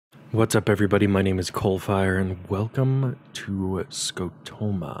What's up, everybody? My name is CoalFire, and welcome to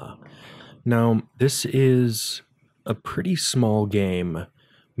Scotoma. Now, this is a pretty small game,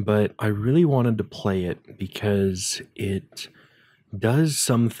 but I really wanted to play it because it does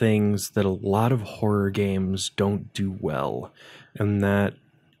some things that a lot of horror games don't do well, and that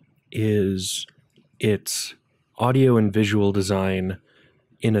is its audio and visual design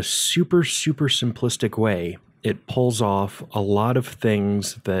in a super simplistic way. It pulls off a lot of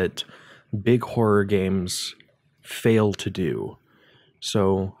things that big horror games fail to do.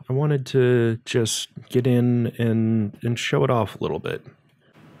 So I wanted to just get in and show it off a little bit.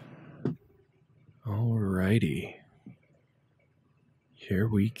 Alrighty. Here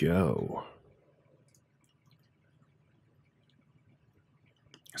we go.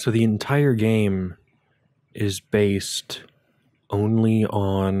 So the entire game is based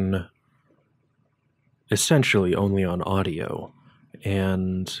essentially only on audio,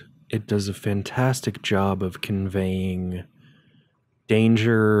 and it does a fantastic job of conveying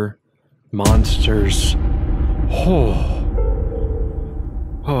danger, monsters.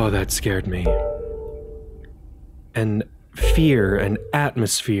 Oh, that scared me. And fear and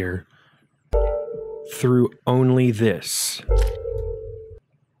atmosphere through only this.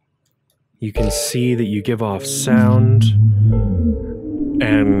 You can see that you give off sound,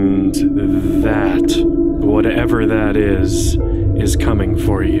 and that, whatever that is coming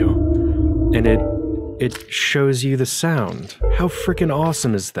for you. And it shows you the sound. How freaking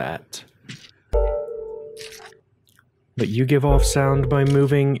awesome is that? But you give off sound by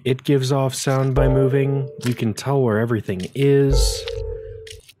moving, it gives off sound by moving. You can tell where everything is.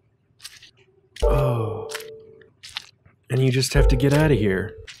 Oh. And you just have to get out of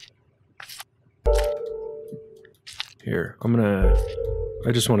here. Here,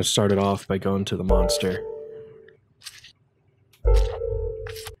 I just want to start it off by going to the monster.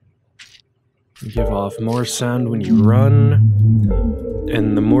 You give off more sound when you run,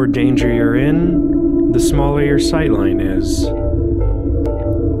 and the more danger you're in, the smaller your sightline is.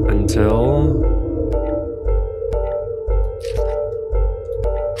 Until...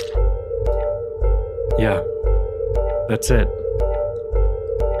 yeah, that's it.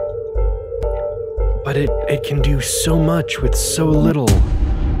 But it can do so much with so little.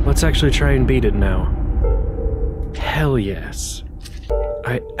 Let's actually try and beat it now. Hell yes.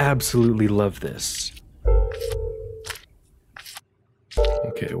 I absolutely love this.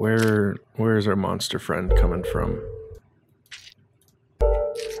 Okay, where is our monster friend coming from?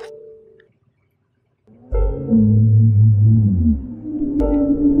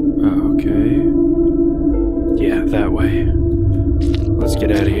 Okay. Yeah, that way. Let's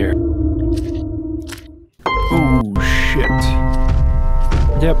get out of here. Oh, shit.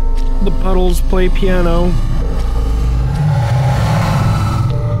 Yep, the puddles play piano.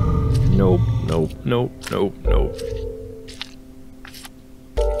 Nope.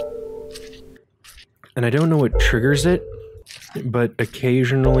 And I don't know what triggers it, but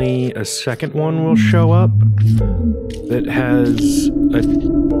occasionally a second one will show up that has a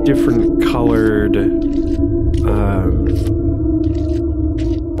different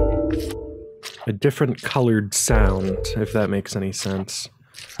colored, sound, if that makes any sense.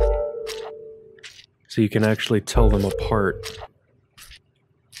 So you can actually tell them apart.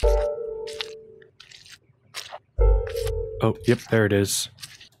 Oh, yep, there it is.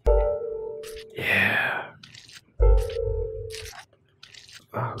 Yeah.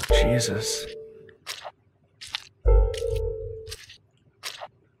 Oh, Jesus.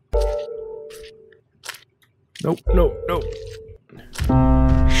 Nope.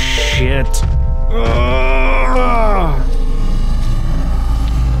 Shit.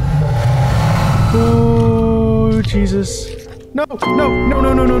 Oh, Jesus. No.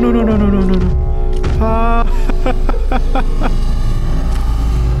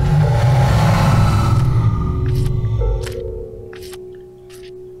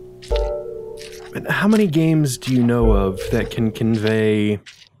 And how many games do you know of that can convey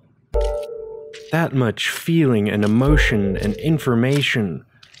that much feeling and emotion and information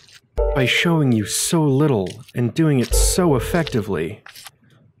by showing you so little and doing it so effectively?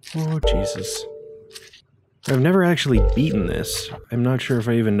 Oh, Jesus. I've never actually beaten this. I'm not sure if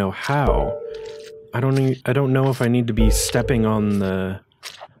I even know how. I don't know if I need to be stepping on the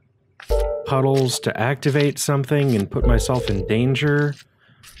puddles to activate something and put myself in danger,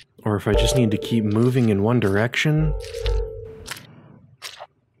 or if I just need to keep moving in one direction.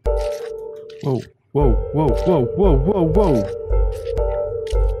 Whoa.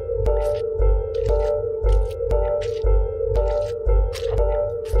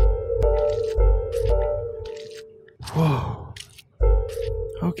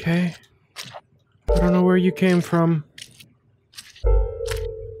 Okay. I don't know where you came from.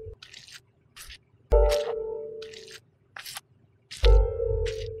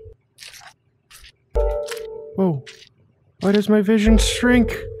 Whoa. Why does my vision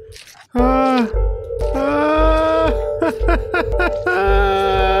shrink? Ah! Ah!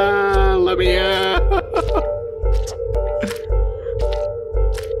 Let me out!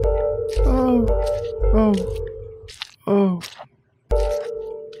 Oh. Oh. Oh.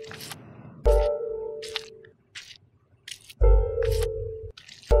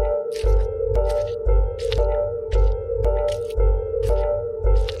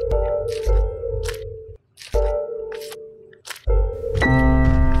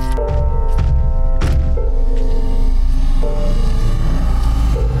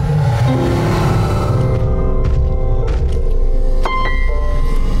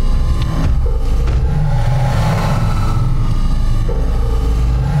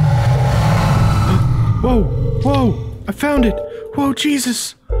 Whoa! Whoa! I found it! Whoa,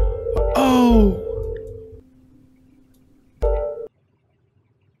 Jesus! Oh!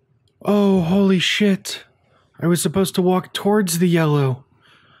 Oh, holy shit. I was supposed to walk towards the yellow.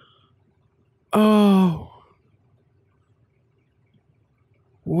 Oh.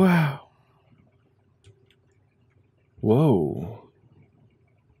 Wow. Whoa.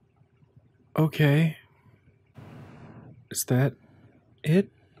 Okay. Is that it?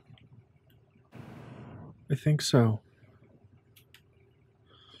 I think so.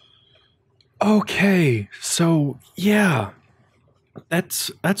 Okay, so yeah.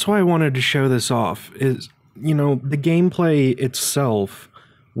 That's why I wanted to show this off. Is, you know, the gameplay itself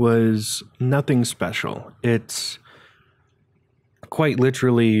was nothing special. It's quite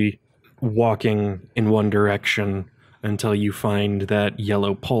literally walking in one direction until you find that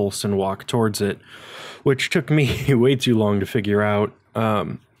yellow pulse and walk towards it, which took me way too long to figure out.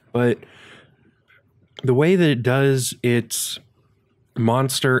 But the way that it does its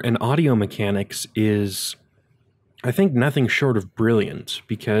monster and audio mechanics is, I think, nothing short of brilliant,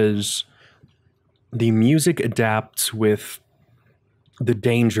 because the music adapts with the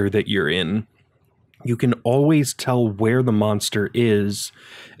danger that you're in. You can always tell where the monster is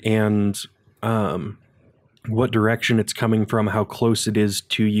and what direction it's coming from, how close it is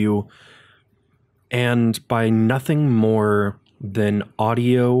to you. And by nothing more than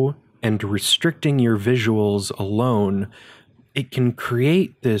audio and restricting your visuals alone, it can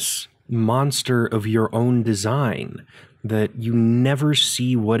create this monster of your own design that you never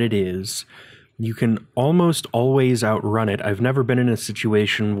see what it is. You can almost always outrun it. I've never been in a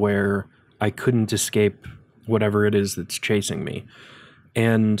situation where I couldn't escape whatever it is that's chasing me.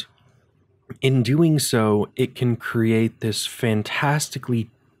 And in doing so, it can create this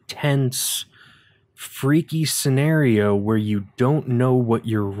fantastically tense, freaky scenario where you don't know what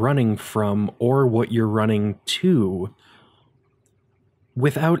you're running from or what you're running to,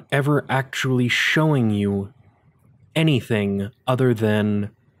 without ever actually showing you anything other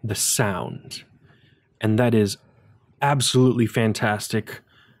than the sound. And that is absolutely fantastic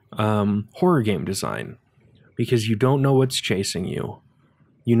horror game design, because you don't know what's chasing you.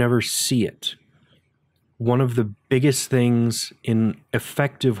 You never see it. One of the biggest things in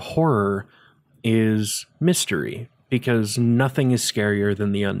effective horror is mystery, because nothing is scarier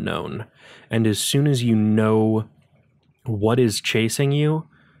than the unknown. And as soon as you know what is chasing you,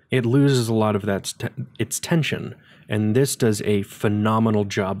 it loses a lot of its tension. And this does a phenomenal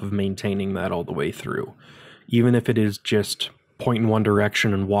job of maintaining that all the way through. Even if it is just point in one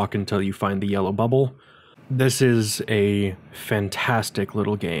direction and walk until you find the yellow bubble, this is a fantastic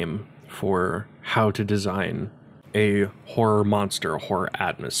little game for how to design a horror monster, a horror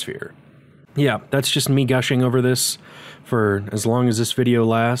atmosphere. Yeah, that's just me gushing over this for as long as this video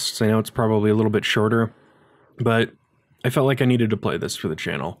lasts. I know it's probably a little bit shorter, but I felt like I needed to play this for the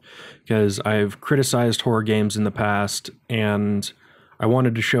channel, because I've criticized horror games in the past, and I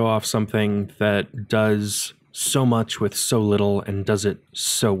wanted to show off something that does so much with so little and does it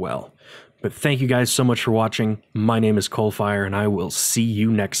so well. But thank you guys so much for watching. My name is CoalFire, and I will see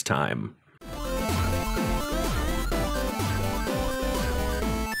you next time.